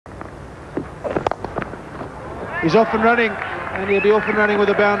He's off and running, and he'll be off and running with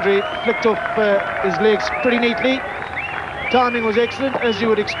a boundary. Flicked off his legs pretty neatly. Timing was excellent, as you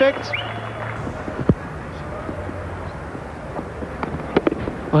would expect.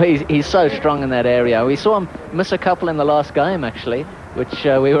 Well, he's so strong in that area. We saw him miss a couple in the last game, actually, which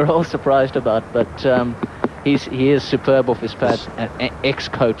we were all surprised about. But he is superb off his pad.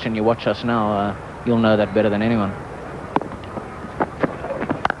 Ex-coach, and you watch us now, you'll know that better than anyone.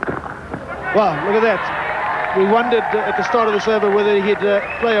 Wow, look at that. We wondered at the start of this over whether he'd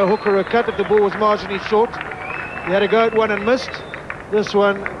play a hook or a cut if the ball was marginally short. He had a go at one and missed. This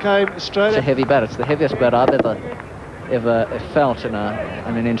one came straight. It's a heavy bat. It's the heaviest bat I've ever felt in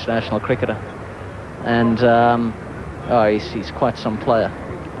an international cricketer. And he's quite some player.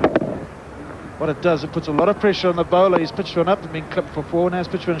 What it does, it puts a lot of pressure on the bowler. He's pitched one up and been clipped for 4, now he's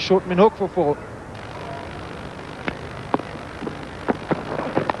pitched one short and been hooked for 4.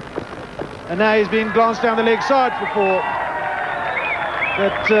 And now he's been glanced down the leg side for 4.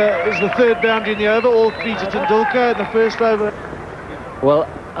 That is the 3rd boundary in the over, all 3 to Tendulkar in the first over. Well,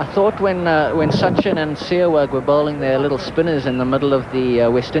 I thought when Sachin and Saurav were bowling their little spinners in the middle of the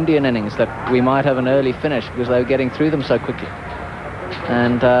West Indian innings that we might have an early finish because they were getting through them so quickly.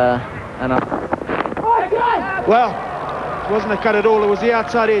 Well, it wasn't a cut at all, it was the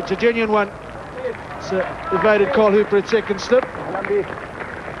outside edge, a genuine one. It's evaded Carl Hooper at second slip.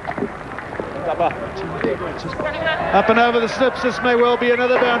 Up and over the slips, this may well be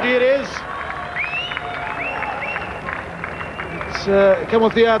another boundary, it is. It's come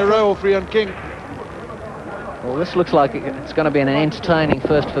off the outer row for Rian King. Well, this looks like it's going to be an entertaining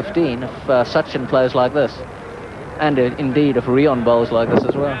first 15 if Sachin plays like this. And indeed if Rian bowls like this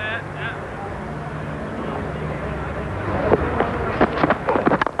as well.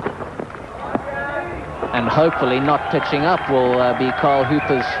 And hopefully not pitching up will be Carl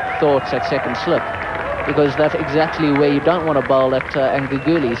Hooper's thoughts at second slip, because that's exactly where you don't want to bowl at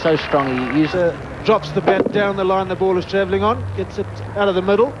Ganguly. He's so strong, he uses... drops the bat down the line the ball is travelling on, gets it out of the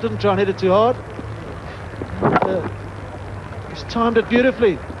middle, didn't try and hit it too hard. He's timed it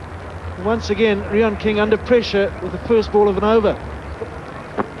beautifully. And once again, Rian King under pressure with the first ball of an over.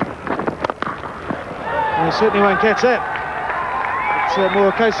 And he certainly won't catch that. It's more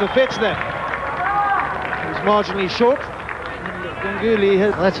a case of fetch that. Marginally short. Ganguly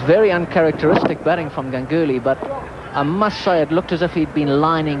has... Well, that's very uncharacteristic batting from Ganguly, but I must say it looked as if he'd been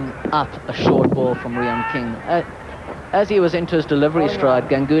lining up a short ball from Rian King. As he was into his delivery stride,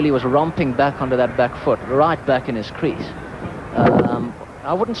 Ganguly was romping back onto that back foot, right back in his crease.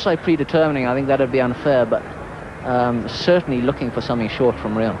 I wouldn't say predetermining, I think that would be unfair, but certainly looking for something short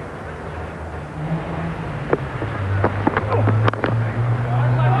from Rian.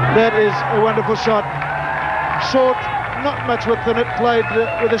 That is a wonderful shot. Short, not much width in it, played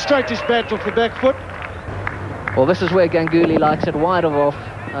with a straightish bat off the back foot. Well, this is where Ganguly likes it, wide of off,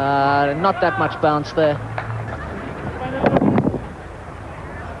 not that much bounce there.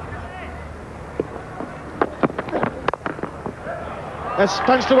 That's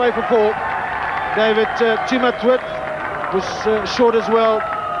punched away for 4. Gave it too much width, was short as well,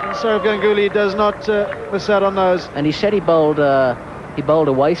 and so Ganguly does not miss out on those. And he said he bowled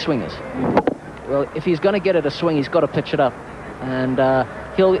away swingers. Well, if he's going to get it a swing, he's got to pitch it up, and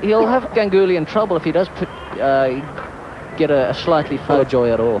he'll have Ganguly in trouble if he does get a slightly faux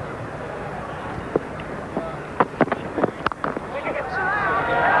joy at all.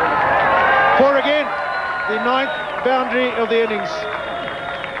 Four again, the 9th boundary of the innings.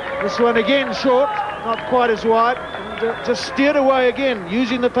 This one again short, not quite as wide, and just steered away again,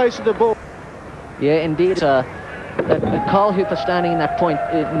 using the pace of the ball. Yeah, indeed. Carl Hooper standing in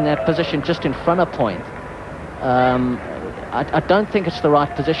that position just in front of point. I don't think it's the right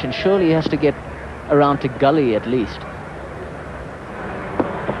position. Surely he has to get around to gully at least.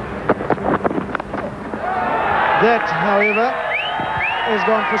 That, however, has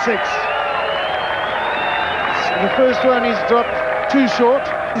gone for 6. So the first one he's dropped too short.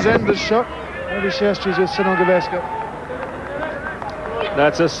 He's ended this shot. Maybe Shastri's with Sunil Gavaskar.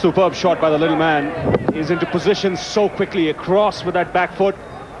 That's a superb shot by the little man. He's into position so quickly across with that back foot,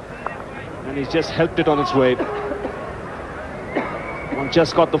 and he's just helped it on its way. One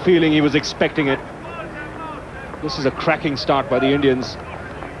just got the feeling he was expecting it. This is a cracking start by the Indians.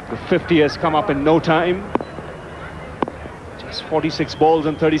 The 50 has come up in no time. Just 46 balls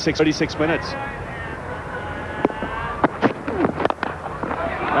in 36 minutes.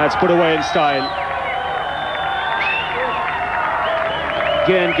 That's put away in style.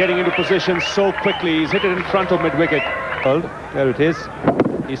 Again, getting into position so quickly. He's hit it in front of mid-wicket. Well, there it is.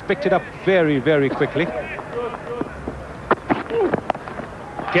 He's picked it up very, very quickly.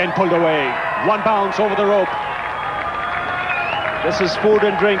 Again pulled away. One bounce over the rope. This is food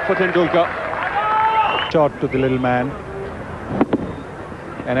and drink for Tendulkar. Shot to the little man.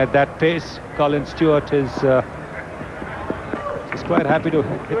 And at that pace, Colin Stewart is quite happy to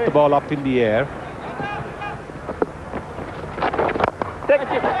hit the ball up in the air.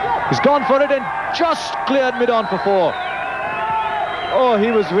 He's gone for it and just cleared mid-on for 4. Oh,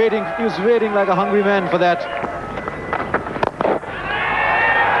 he was waiting like a hungry man for that.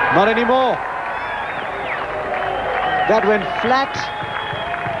 Not anymore. That went flat.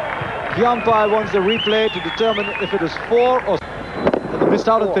 The umpire wants the replay to determine if it is 4 or... They missed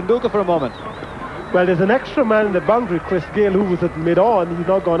out on Tendulkar for a moment. Well, there's an extra man in the boundary, Chris Gale, who was at mid-on. He's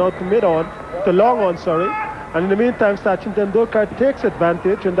now gone out to mid-on, to long-on, sorry. And in the meantime, Sachin Tendulkar takes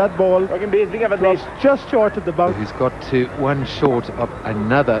advantage, and that ball drops just short of the boundary. He's got to one short of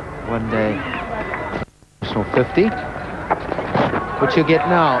another one-day national 50, which you'll get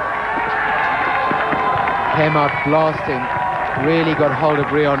now. Came out blasting, really got hold of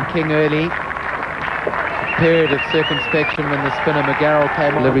Rion King early. Period of circumspection when the spinner McGarrell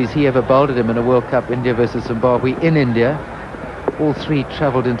came on. Deliveries he ever bowled at him in a World Cup, India versus Zimbabwe in India. All 3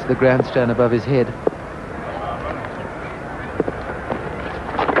 travelled into the grandstand above his head.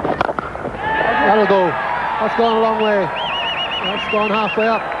 That'll go. That's gone a long way. That's gone halfway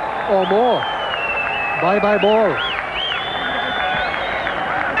up or more. Bye-bye ball.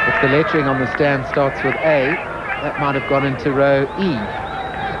 If the lettering on the stand starts with A, that might have gone into row E.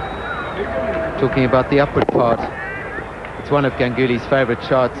 Talking about the upward part. It's one of Ganguly's favourite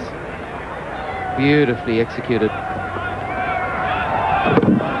shots. Beautifully executed.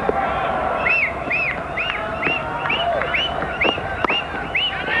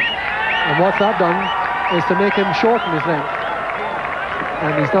 And what's that done is to make him shorten his length.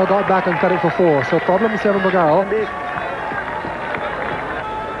 And he's now got back and cut it for 4. So problem 7 McGarrell.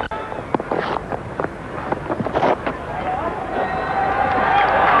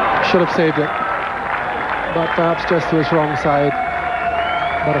 Should have saved it, but perhaps just to his wrong side.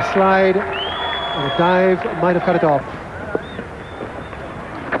 But a slide and a dive might have cut it off.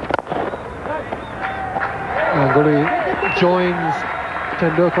 Ganguly joins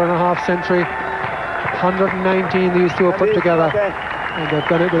Tendulkar in a half century. 119 these two have put together, and they've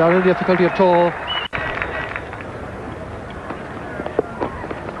done it without any difficulty at all.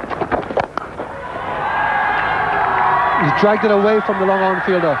 He dragged it away from the long-on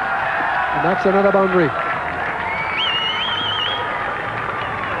fielder. And that's another boundary.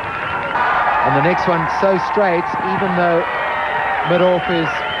 And the next one so straight, even though mid-off is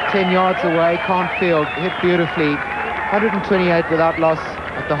 10 yards away, can't field, hit beautifully. 128 without loss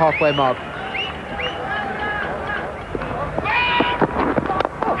at the halfway mark.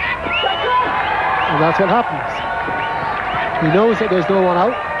 And that's what happens. He knows that there's no one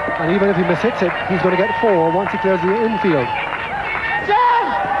out, and even if he mishits it, he's going to get 4 once he clears the infield.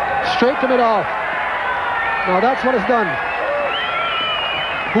 Straight to mid-off. Now that's what it's done.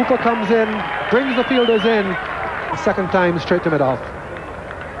 Hooper comes in, brings the fielders in, the second time straight to mid-off.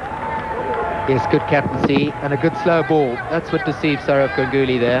 Yes, good captaincy and a good slow ball. That's what deceived Saurav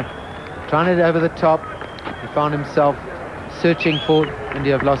Ganguly there. Trying it over the top. He found himself searching for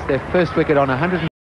India have lost their first wicket on 100.